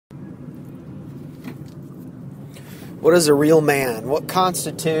What is a real man? What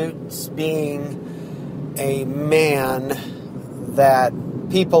constitutes being a man that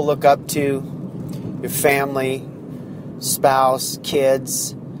people look up to? Your family, spouse,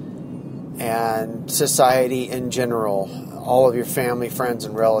 kids, and society in general. All of your family, friends,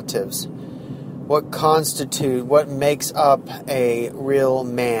 and relatives. What makes up a real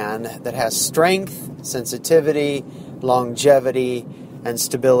man that has strength, sensitivity, longevity, and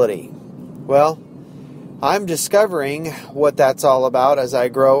stability? Well, I'm discovering what that's all about as I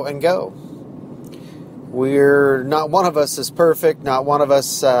grow and go. Not one of us is perfect. Not one of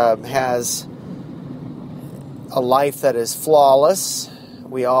us has a life that is flawless.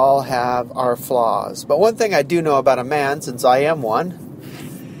 We all have our flaws. But one thing I do know about a man, since I am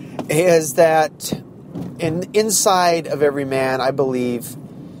one, is that inside of every man, I believe,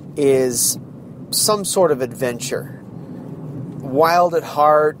 is some sort of adventure. Wild at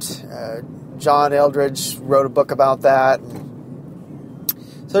heart. John Eldredge wrote a book about that.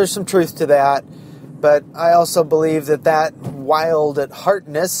 So there's some truth to that. But I also believe that wild at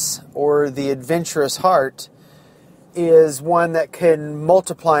heartness, or the adventurous heart, is one that can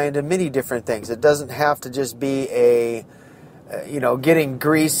multiply into many different things. It doesn't have to just be getting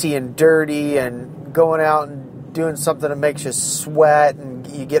greasy and dirty and going out and doing something that makes you sweat and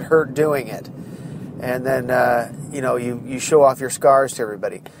you get hurt doing it. And then, you show off your scars to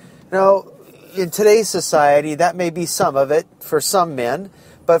everybody. In today's society, that may be some of it for some men,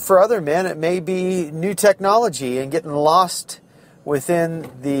 but for other men, it may be new technology and getting lost within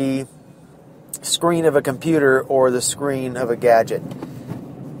the screen of a computer or the screen of a gadget.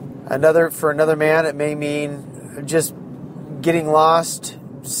 For another man, it may mean just getting lost,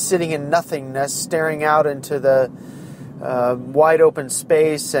 sitting in nothingness, staring out into the wide open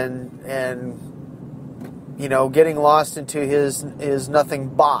space and getting lost into his nothing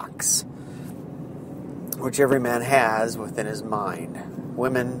box, which every man has within his mind.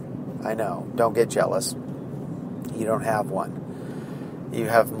 Women, I know, don't get jealous. You don't have one. You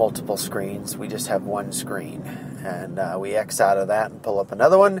have multiple screens. We just have one screen. And we X out of that and pull up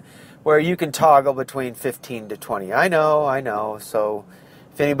another one where you can toggle between 15 to 20. I know. So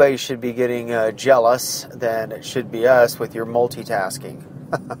if anybody should be getting jealous, then it should be us with your multitasking.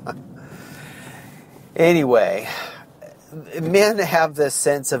 Anyway, men have this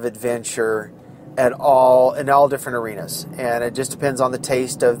sense of adventure in all different arenas, and it just depends on the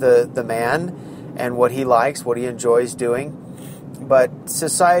taste of the man and what he likes, what he enjoys doing. But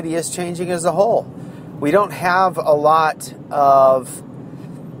society is changing as a whole. We don't have a lot of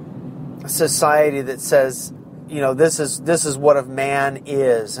society that says, this is what a man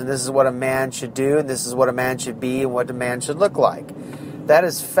is, and this is what a man should do, and this is what a man should be, and what a man should look like. That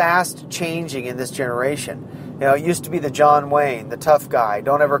is fast changing in this generation. It used to be the John Wayne, the tough guy.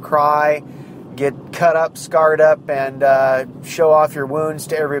 Don't ever cry, get cut up, scarred up, and show off your wounds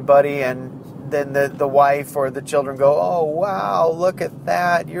to everybody, and then the wife or the children go, oh, wow, look at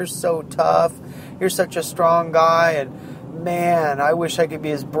that. You're so tough. You're such a strong guy, and man, I wish I could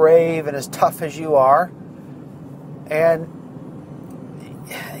be as brave and as tough as you are. And,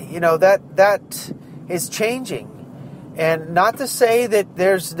 that is changing. And not to say that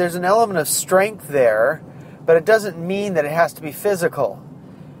there's an element of strength there, but it doesn't mean that it has to be physical.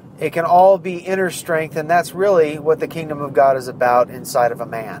 It can all be inner strength, and that's really what the kingdom of God is about inside of a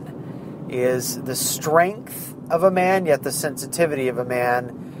man, is the strength of a man, yet the sensitivity of a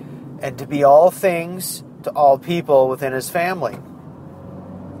man, and to be all things to all people within his family.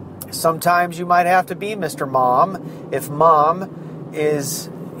 Sometimes you might have to be Mr. Mom if mom is,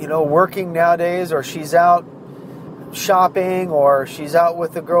 working nowadays, or she's out shopping, or she's out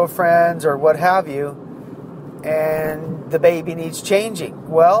with the girlfriends or what have you, and the baby needs changing.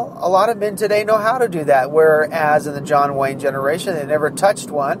 Well, a lot of men today know how to do that, whereas in the John Wayne generation, they never touched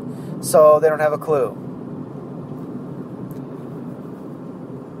one, so they don't have a clue.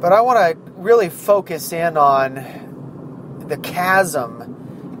 But I want to really focus in on the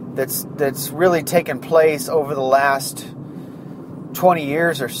chasm that's really taken place over the last 20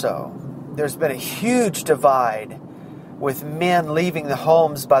 years or so. There's been a huge divide with men leaving the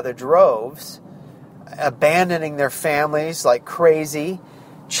homes by the droves, abandoning their families like crazy,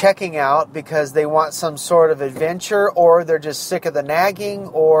 checking out because they want some sort of adventure, or they're just sick of the nagging,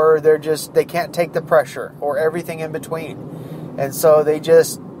 or they can't take the pressure, or everything in between. And so they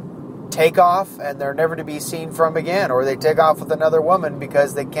just take off and they're never to be seen from again, or they take off with another woman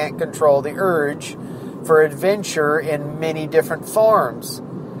because they can't control the urge for adventure in many different forms.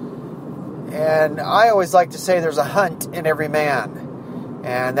 And I always like to say there's a hunt in every man.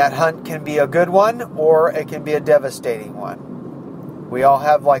 And that hunt can be a good one, or it can be a devastating one. We all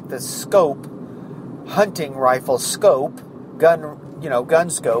have like the scope hunting rifle scope, gun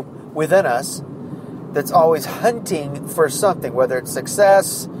scope within us that's always hunting for something, whether it's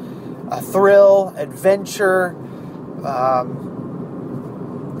success, a thrill, adventure,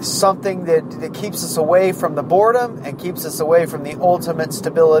 something that keeps us away from the boredom and keeps us away from the ultimate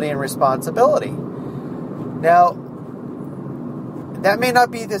stability and responsibility. Now, that may not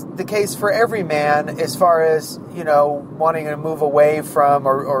be the case for every man as far as, wanting to move away from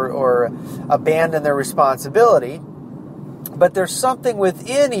or abandon their responsibility. But there's something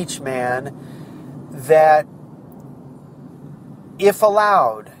within each man that, if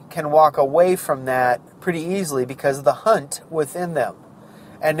allowed, can walk away from that pretty easily because of the hunt within them.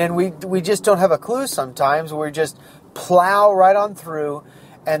 And then we just don't have a clue sometimes. We just plow right on through,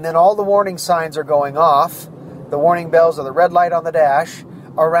 and then all the warning signs are going off. The warning bells or the red light on the dash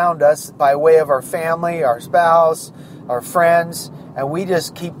around us by way of our family, our spouse, our friends, and we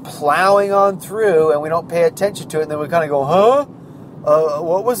just keep plowing on through, and we don't pay attention to it, and then we kind of go, huh?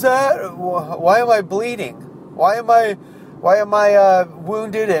 What was that? Why am I bleeding? Why am I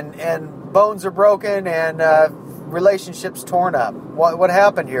wounded and bones are broken and relationships torn up? What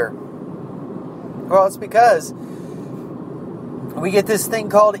happened here? Well, it's because we get this thing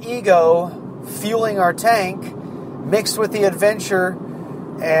called ego fueling our tank, mixed with the adventure,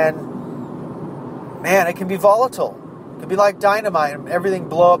 and man, it can be volatile. It can be like dynamite and everything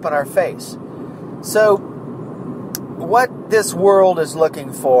blow up in our face. So what this world is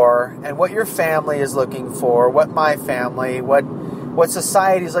looking for, and what your family is looking for, what my family, what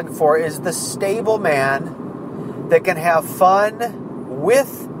society is looking for, is the stable man that can have fun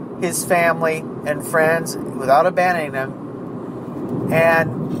with his family and friends without abandoning them,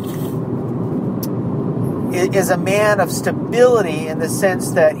 and is a man of stability in the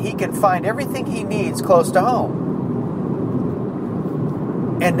sense that he can find everything he needs close to home.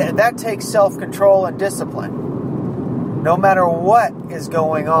 And that takes self-control and discipline. No matter what is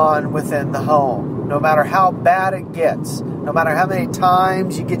going on within the home, no matter how bad it gets, no matter how many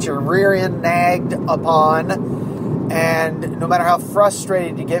times you get your rear end nagged upon, and no matter how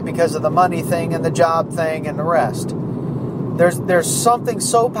frustrated you get because of the money thing and the job thing and the rest, there's something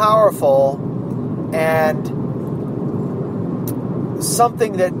so powerful and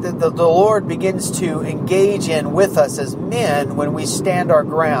something that the Lord begins to engage in with us as men when we stand our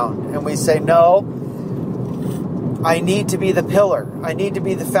ground and we say, no, I need to be the pillar. I need to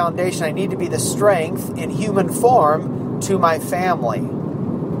be the foundation. I need to be the strength in human form to my family.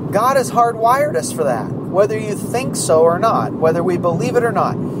 God has hardwired us for that, whether you think so or not, whether we believe it or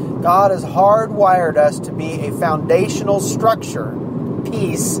not. God has hardwired us to be a foundational structure,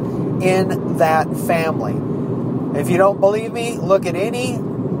 piece in that family. If you don't believe me, look at any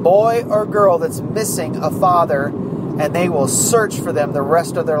boy or girl that's missing a father, and they will search for them the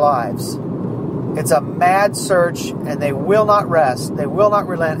rest of their lives. It's a mad search, and they will not rest. They will not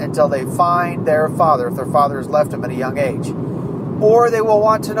relent until they find their father, if their father has left them at a young age. Or they will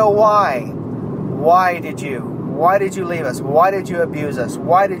want to know why. Why did you leave us? Why did you abuse us?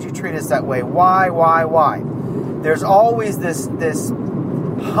 Why did you treat us that way? Why? There's always this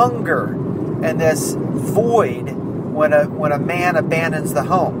hunger and this void when a man abandons the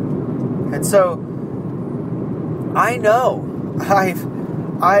home. And so I know I've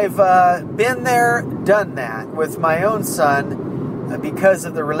been there, done that with my own son because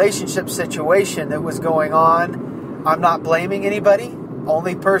of the relationship situation that was going on. I'm not blaming anybody.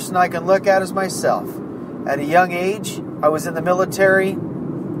 Only person I can look at is myself. At a young age, I was in the military,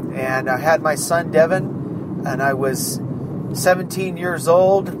 and I had my son Devin, and I was 17 years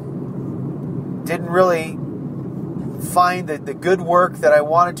old. Didn't really find the good work that I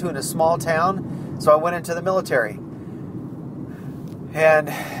wanted to in a small town, so I went into the military. And,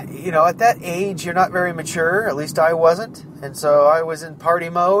 at that age, you're not very mature, at least I wasn't, and so I was in party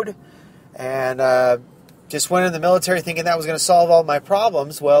mode, and just went in the military thinking that was going to solve all my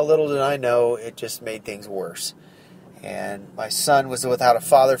problems. Well, little did I know, it just made things worse. And my son was without a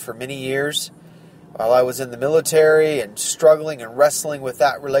father for many years while I was in the military and struggling and wrestling with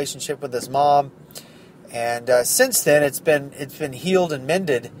that relationship with his mom. And since then, it's been healed and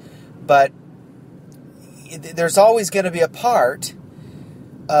mended. But there's always going to be a part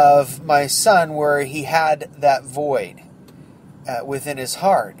of my son where he had that void within his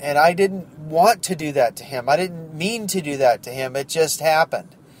heart. And I didn't want to do that to him. I didn't mean to do that to him. It just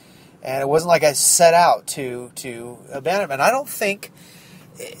happened. And it wasn't like I set out to abandon him. And I don't think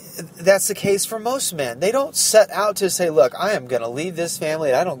that's the case for most men. They don't set out to say, look, I am going to leave this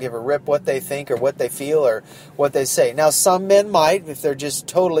family. I don't give a rip what they think or what they feel or what they say. Now, some men might if they're just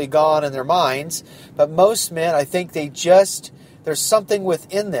totally gone in their minds. But most men, I think there's something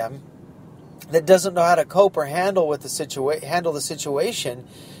within them that doesn't know how to cope or handle the situation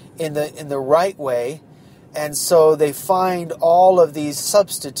in the right way. And so they find all of these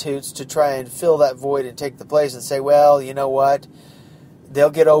substitutes to try and fill that void and take the place and say, well, you know what? They'll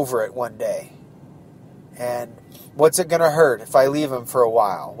get over it one day. And what's it going to hurt if I leave them for a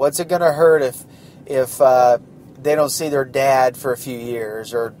while? What's it going to hurt if they don't see their dad for a few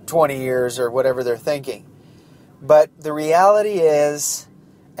years or 20 years or whatever they're thinking? But the reality is,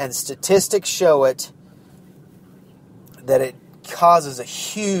 and statistics show it, that it causes a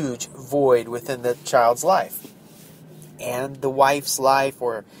huge void within the child's life and the wife's life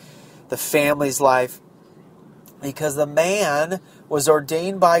or the family's life, because the man was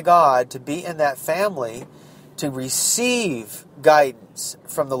ordained by God to be in that family, to receive guidance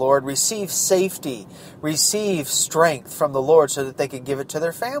from the Lord, receive safety, receive strength from the Lord so that they can give it to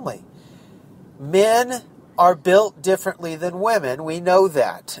their family. Men are built differently than women. We know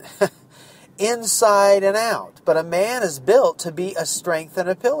that. Inside and out. But a man is built to be a strength and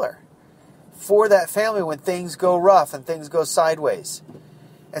a pillar for that family when things go rough and things go sideways.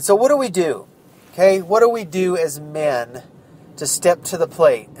 And so what do we do? Okay, what do we do as men to step to the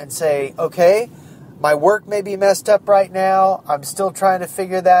plate and say, okay, my work may be messed up right now. I'm still trying to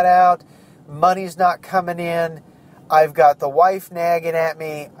figure that out. Money's not coming in. I've got the wife nagging at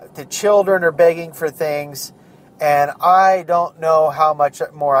me. The children are begging for things. And I don't know how much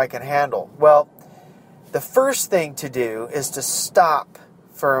more I can handle. Well, the first thing to do is to stop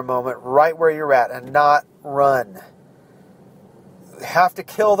for a moment right where you're at and not run. You have to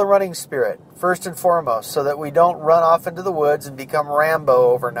kill the running spirit, first and foremost, so that we don't run off into the woods and become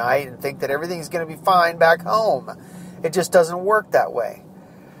Rambo overnight and think that everything's going to be fine back home. It just doesn't work that way.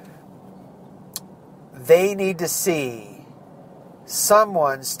 They need to see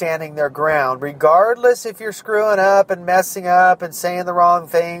someone standing their ground, regardless if you're screwing up and messing up and saying the wrong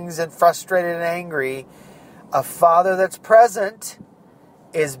things and frustrated and angry. A father that's present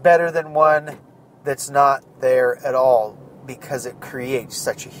is better than one that's not there at all, because it creates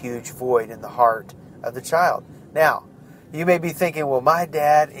such a huge void in the heart of the child. Now, you may be thinking, well, my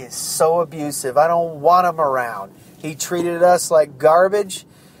dad is so abusive. I don't want him around. He treated us like garbage,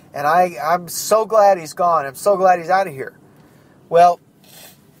 and I'm so glad he's gone. I'm so glad he's out of here. Well,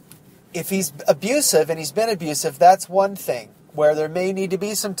 if he's abusive and he's been abusive, that's one thing, where there may need to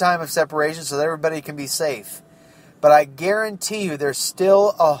be some time of separation so that everybody can be safe. But I guarantee you there's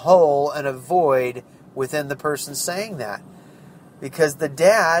still a hole and a void within the person saying that. Because the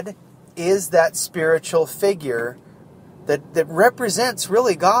dad is that spiritual figure that represents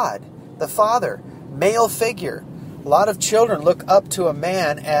really God, the father, male figure. A lot of children look up to a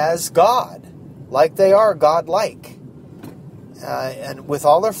man as God, like they are God-like. And with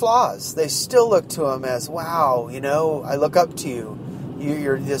all their flaws, they still look to him as, wow, I look up to you.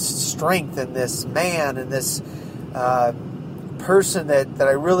 You're this strength and this man and this person that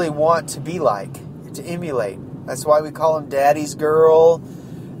I really want to be like, to emulate. That's why we call him Daddy's Girl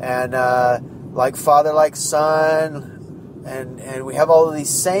and like father, like son. And we have all of these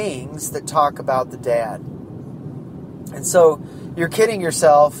sayings that talk about the dad. And so you're kidding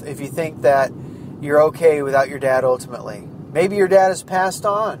yourself if you think that you're okay without your dad ultimately. Maybe your dad has passed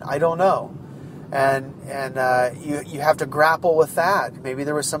on. I don't know. And you have to grapple with that. Maybe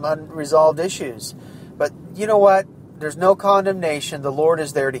there were some unresolved issues. But you know what? There's no condemnation. The Lord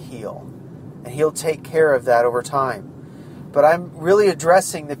is there to heal. And He'll take care of that over time. But I'm really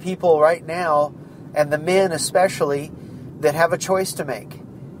addressing the people right now, and the men especially, that have a choice to make.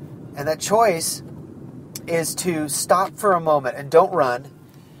 And that choice is to stop for a moment and don't run.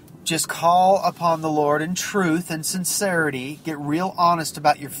 Just call upon the Lord in truth and sincerity. Get real honest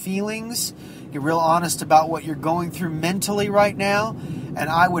about your feelings. Get real honest about what you're going through mentally right now. And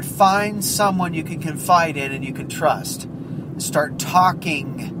I would find someone you can confide in and you can trust. Start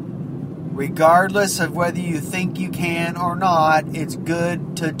talking. Regardless of whether you think you can or not, it's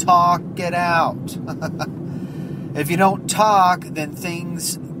good to talk it out. If you don't talk, then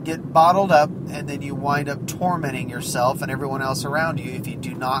things get bottled up, and then you wind up tormenting yourself and everyone else around you if you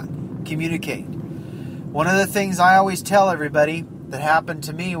do not communicate. One of the things I always tell everybody that happened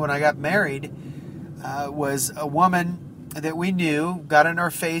to me when I got married was a woman that we knew got in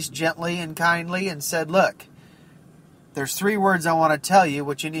our face gently and kindly and said, look, there's 3 words I want to tell you.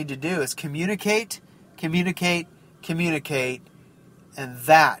 What you need to do is communicate, communicate, communicate, and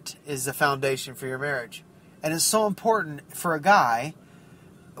that is the foundation for your marriage. And it's so important for a guy,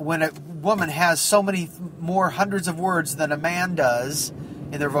 when a woman has so many more hundreds of words than a man does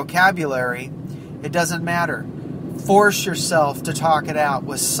in their vocabulary, it doesn't matter. Force yourself to talk it out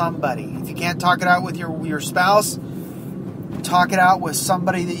with somebody. If you can't talk it out with your spouse, Talk it out with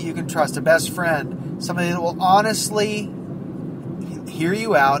somebody that you can trust, a best friend, somebody that will honestly hear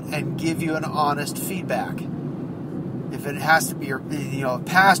you out and give you an honest feedback. If it has to be a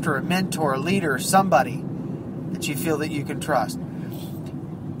pastor, a mentor, a leader, somebody that you feel that you can trust.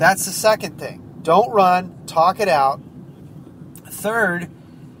 That's the second thing. Don't run, talk it out. Third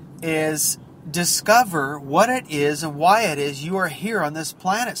is discover what it is and why it is you are here on this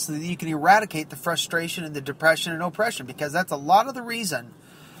planet so that you can eradicate the frustration and the depression and oppression, because that's a lot of the reason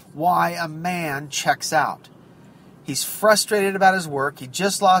why a man checks out. He's frustrated about his work. He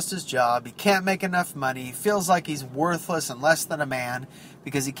just lost his job. He can't make enough money. He feels like he's worthless and less than a man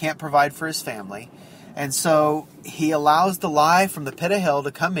because he can't provide for his family. And so he allows the lie from the pit of hell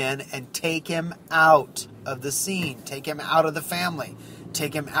to come in and take him out of the scene, take him out of the family,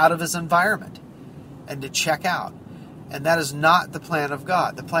 take him out of his environment, and to check out. And that is not the plan of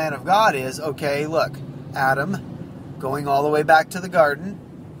God. The plan of God is, okay, look, Adam, going all the way back to the garden,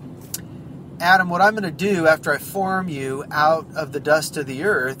 Adam, what I'm going to do after I form you out of the dust of the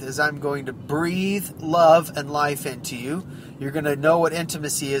earth is I'm going to breathe love and life into you. You're going to know what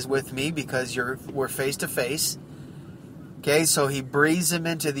intimacy is with me because we're face to face. Okay, so he breathes him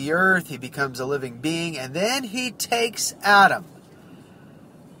into the earth. He becomes a living being. And then he takes Adam.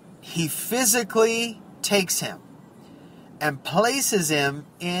 He physically takes him and places him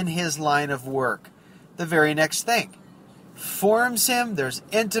in his line of work. The very next thing. Forms him, there's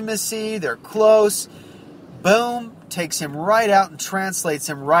intimacy, they're close. Boom, takes him right out and translates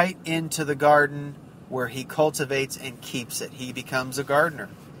him right into the garden where he cultivates and keeps it. He becomes a gardener.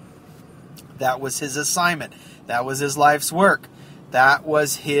 That was his assignment. That was his life's work. That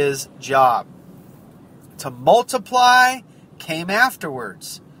was his job. To multiply came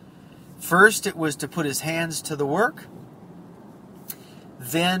afterwards. First, it was to put his hands to the work.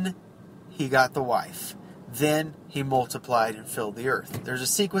 Then he got the wife. Then he multiplied and filled the earth. There's a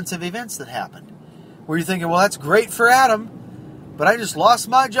sequence of events that happened where you're thinking, well, that's great for Adam, but I just lost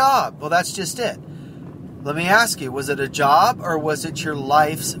my job. Well, that's just it. Let me ask you, was it a job or was it your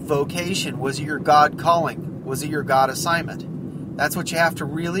life's vocation? Was it your God calling? Was it your God assignment? That's what you have to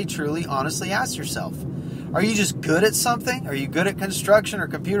really, truly, honestly ask yourself. Are you just good at something? Are you good at construction or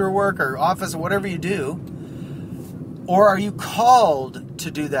computer work or office or whatever you do? Or are you called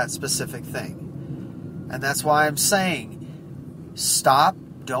to do that specific thing? And that's why I'm saying, stop,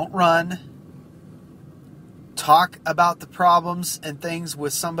 don't run. Talk about the problems and things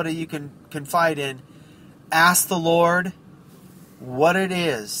with somebody you can confide in. Ask the Lord what it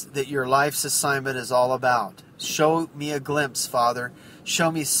is that your life's assignment is all about. Show me a glimpse, Father. Show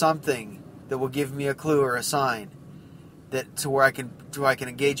me something that will give me a clue or a sign to where I can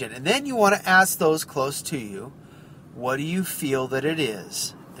engage in. And then you want to ask those close to you, what do you feel that it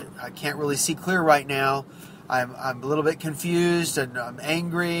is? I can't really see clear right now. I'm a little bit confused and I'm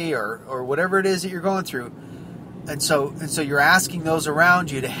angry or whatever it is that you're going through. And so you're asking those around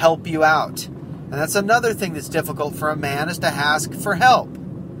you to help you out. And that's another thing that's difficult for a man, is to ask for help.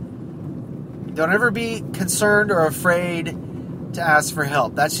 Don't ever be concerned or afraid to ask for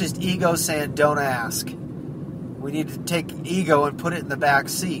help. That's just ego saying don't ask. We need to take ego and put it in the back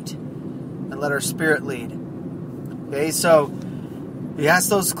seat and let our spirit lead. Okay, so you ask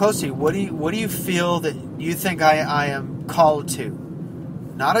those close to you, what do you feel that you think I am called to?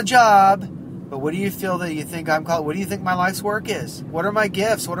 Not a job, but what do you feel that you think I'm called? What do you think my life's work is? What are my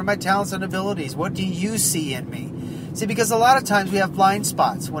gifts? What are my talents and abilities? What do you see in me? See, because a lot of times we have blind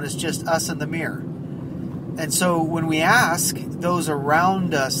spots when it's just us in the mirror. And so when we ask those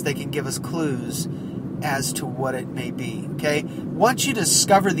around us, they can give us clues as to what it may be. Okay? Once you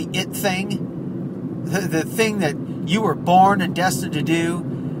discover the it thing, the thing that you were born and destined to do,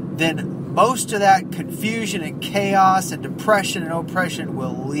 then most of that confusion and chaos and depression and oppression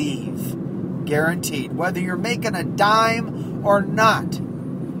will leave. Guaranteed. Whether you're making a dime or not.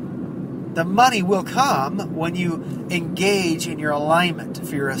 The money will come when you engage in your alignment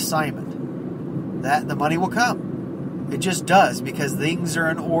for your assignment. The money will come. It just does, because things are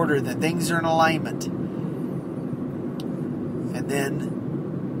in order, that things are in alignment. And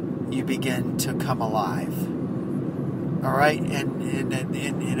then you begin to come alive. All right? And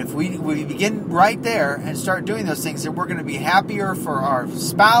if we begin right there and start doing those things, then we're going to be happier for our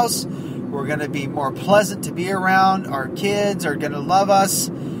spouse. We're going to be more pleasant to be around. Our kids are going to love us.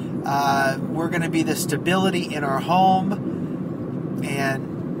 We're going to be the stability in our home, and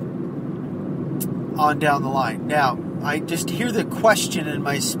on down the line. Now, I just hear the question in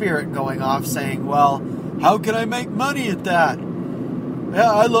my spirit going off saying, well, how can I make money at that?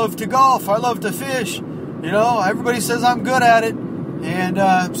 Yeah, I love to golf. I love to fish. You know, everybody says I'm good at it, and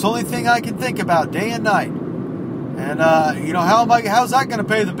it's the only thing I can think about day and night. And, how's that going to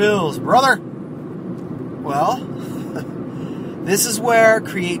pay the bills, brother? Well, this is where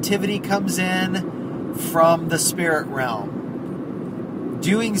creativity comes in from the spirit realm.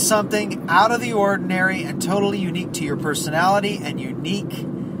 Doing something out of the ordinary and totally unique to your personality and unique,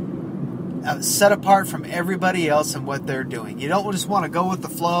 set apart from everybody else and what they're doing. You don't just want to go with the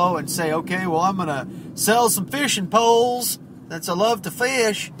flow and say, okay, well, I'm going to sell some fishing poles. That's I love to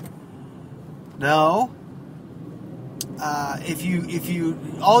fish. No. If you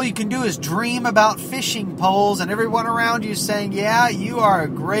all you can do is dream about fishing poles, and everyone around you is saying, yeah, you are a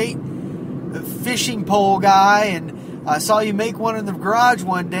great fishing pole guy, and I saw you make one in the garage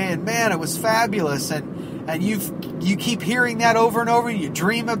one day, and man, it was fabulous, and you keep hearing that over and over, and you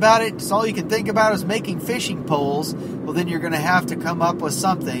dream about it. So all you can think about is making fishing poles. Well, then you're going to have to come up with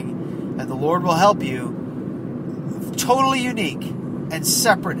something, and the Lord will help you, totally unique and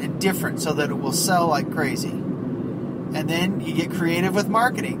separate and different, so that it will sell like crazy. And then you get creative with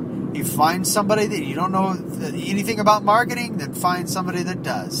marketing. You find somebody that you don't know anything about marketing, then find somebody that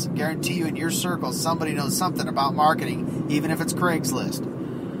does. Guarantee you in your circle, somebody knows something about marketing, even if it's Craigslist.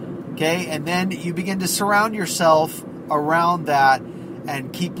 Okay, and then you begin to surround yourself around that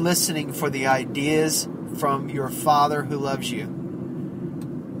and keep listening for the ideas from your Father who loves you.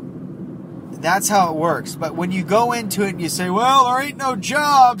 That's how it works. But when you go into it and you say, well, there ain't no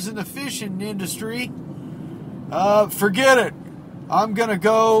jobs in the fishing industry, forget it. I'm gonna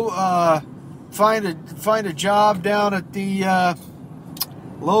go find a job down at the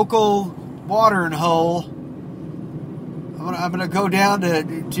local watering hole. I'm gonna go down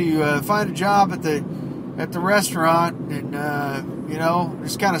to find a job at the restaurant and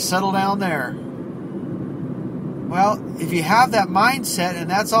just kind of settle down there. Well, if you have that mindset and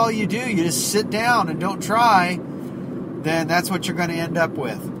that's all you do, you just sit down and don't try, then that's what you're going to end up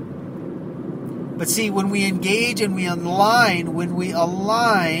with. But see, when we engage and we align,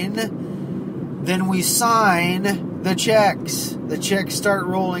 then we sign the checks. The checks start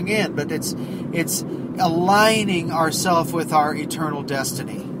rolling in, but it's aligning ourselves with our eternal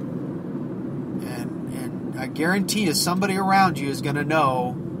destiny. And I guarantee you, somebody around you is going to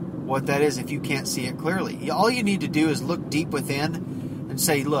know what that is if you can't see it clearly. All you need to do is look deep within and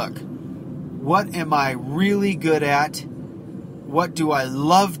say, look, what am I really good at? What do I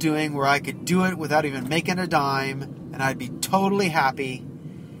love doing where I could do it without even making a dime and I'd be totally happy?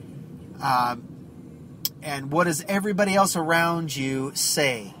 And what does everybody else around you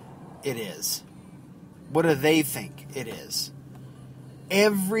say it is? What do they think it is?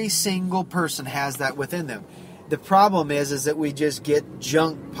 Every single person has that within them. The problem is that we just get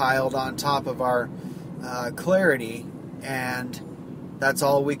junk piled on top of our clarity, and that's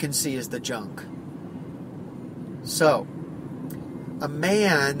all we can see is the junk. So, a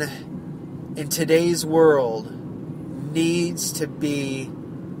man in today's world needs to be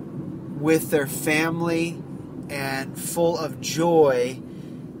with their family and full of joy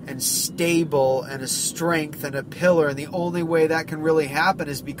and stable and a strength and a pillar. And the only way that can really happen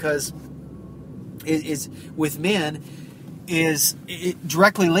is because is with men is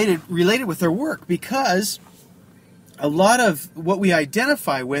directly related with their work, because a lot of what we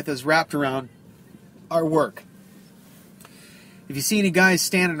identify with is wrapped around our work. If you see any guys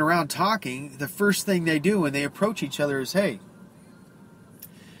standing around talking, the first thing they do when they approach each other is, hey,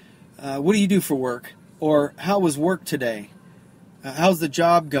 what do you do for work? Or how was work today? How's the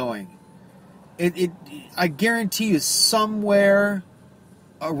job going? I guarantee you somewhere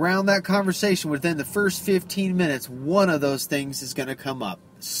around that conversation within the first 15 minutes, one of those things is going to come up.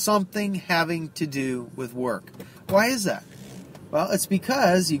 Something having to do with work. Why is that? Well, it's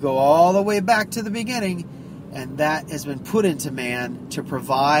because you go all the way back to the beginning, and that has been put into man to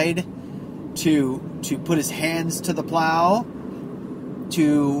provide, to put his hands to the plow,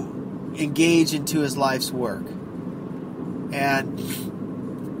 to engage into his life's work. And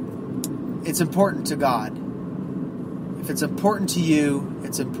it's important to God. If it's important to you,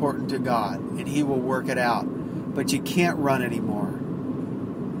 it's important to God, and He will work it out. But you can't run anymore.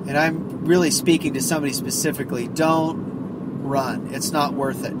 And I'm really speaking to somebody specifically. Don't run. It's not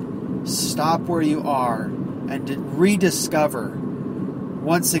worth it. Stop where you are and rediscover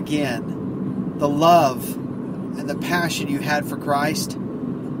once again the love and the passion you had for Christ,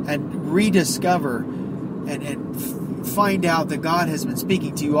 and rediscover and find out that God has been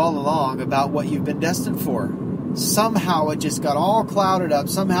speaking to you all along about what you've been destined for. Somehow it just got all clouded up.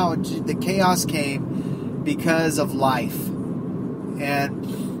 Somehow the chaos came because of life.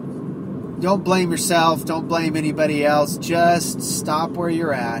 And don't blame yourself. Don't blame anybody else. Just stop where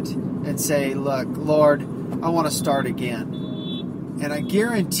you're at and say, look, Lord, I want to start again. And I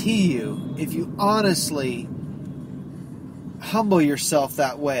guarantee you, if you honestly humble yourself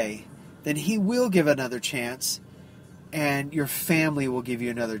that way, then He will give another chance, and your family will give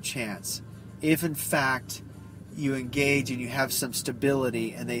you another chance. If in fact you engage and you have some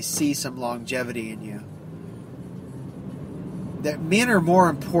stability and they see some longevity in you. That men are more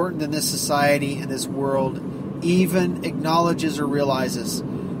important in this society and this world even acknowledges or realizes.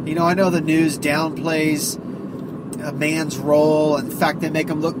 You know, I know the news downplays a man's role. In fact, they make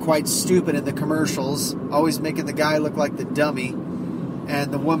him look quite stupid in the commercials, always making the guy look like the dummy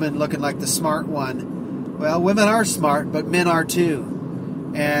and the woman looking like the smart one. Well, women are smart, but men are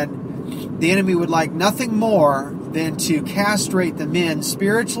too. And the enemy would like nothing more than to castrate the men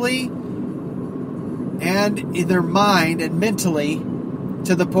spiritually and in their mind and mentally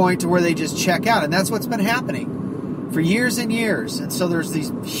to the point to where they just check out. And that's what's been happening for years and years. And so there's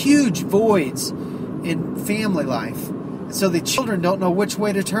these huge voids in family life. And so the children don't know which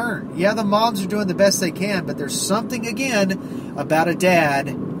way to turn. Yeah, the moms are doing the best they can, but there's something, again, about a dad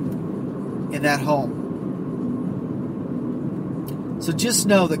in that home. So just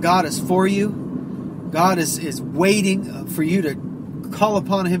know that God is for you. God is waiting for you to call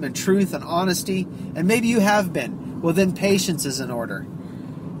upon Him in truth and honesty. And maybe you have been. Well, then patience is in order.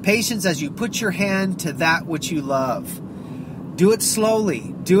 Patience as you put your hand to that which you love. Do it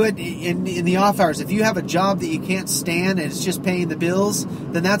slowly. Do it in the off hours. If you have a job that you can't stand and it's just paying the bills,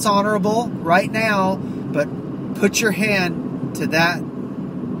 then that's honorable right now. But put your hand to that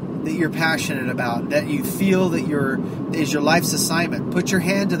you're passionate about, that you feel that is your life's assignment. Put your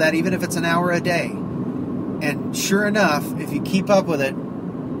hand to that, even if it's an hour a day. And sure enough, if you keep up with it,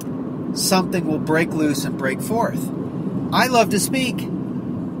 something will break loose and break forth. I love to speak,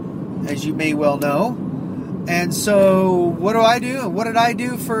 as you may well know. And so what do I do? What did I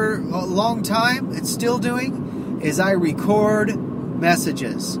do for a long time and still doing? Is I record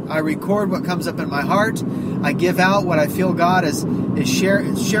messages. I record what comes up in my heart. I give out what I feel God is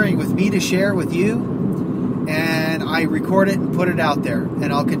sharing with me to share with you. And I record it and put it out there.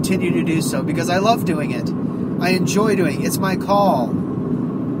 And I'll continue to do so because I love doing it. I enjoy doing it. It's my call.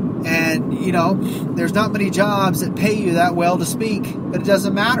 And, you know, there's not many jobs that pay you that well to speak. But it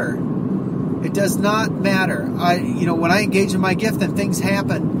doesn't matter. It does not matter. When I engage in my gift, then things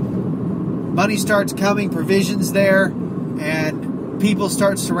happen. Money starts coming, provisions there, and people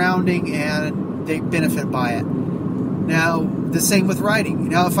start surrounding, and they benefit by it. Now, the same with writing.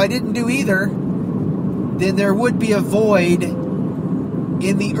 Now, if I didn't do either, then there would be a void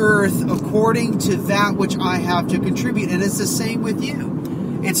in the earth according to that which I have to contribute. And it's the same with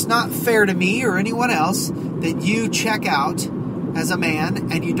you. It's not fair to me or anyone else that you check out as a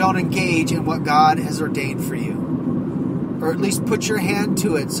man and you don't engage in what God has ordained for you. Or at least put your hand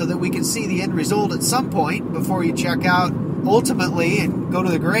to it so that we can see the end result at some point before you check out ultimately and go to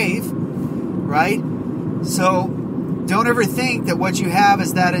the grave, right? So don't ever think that what you have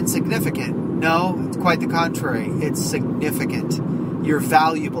is that insignificant. No, it's quite the contrary. It's significant. You're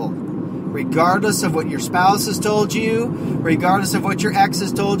valuable. Regardless of what your spouse has told you, regardless of what your ex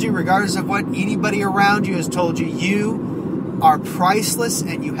has told you, regardless of what anybody around you has told you, you are priceless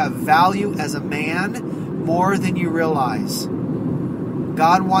and you have value as a man more than you realize.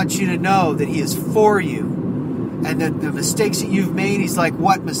 God wants you to know that He is for you and that the mistakes that you've made, He's like,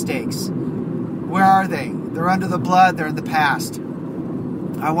 what mistakes? Where are they? They're under the blood. They're in the past.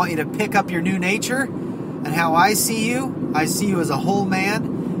 I want you to pick up your new nature and how I see you as a whole man.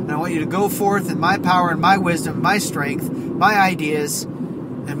 And I want you to go forth in my power and my wisdom, my strength, my ideas,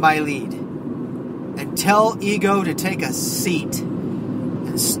 and my lead. And tell ego to take a seat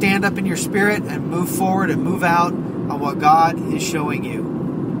and stand up in your spirit and move forward and move out on what God is showing you.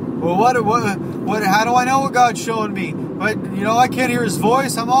 Well, what? How do I know what God's showing me? But, I can't hear His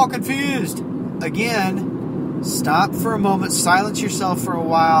voice. I'm all confused. Again, stop for a moment, silence yourself for a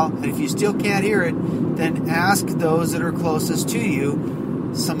while, and if you still can't hear it, then ask those that are closest to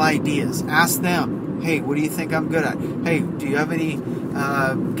you some ideas. Ask them, hey, what do you think I'm good at? Hey, do you have any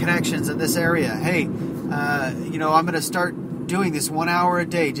connections in this area? Hey, I'm going to start doing this 1 hour a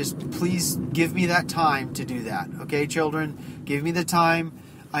day. Just please give me that time to do that. Okay, children, give me the time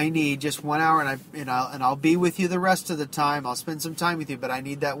I need, just 1 hour, and I'll be with you the rest of the time. I'll spend some time with you, but I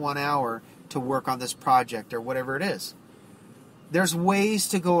need that 1 hour to work on this project or whatever it is. There's ways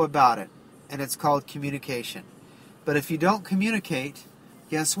to go about it, and it's called communication. But if you don't communicate,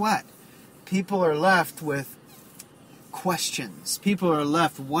 guess what? People are left with questions. People are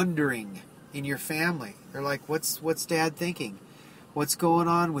left wondering in your family. They're like, what's Dad thinking? What's going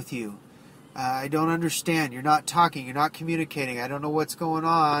on with you? I don't understand. You're not talking. You're not communicating. I don't know what's going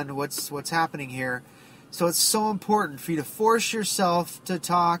on. What's happening here? So it's so important for you to force yourself to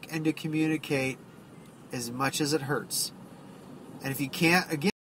talk and to communicate as much as it hurts. And if you can't, again,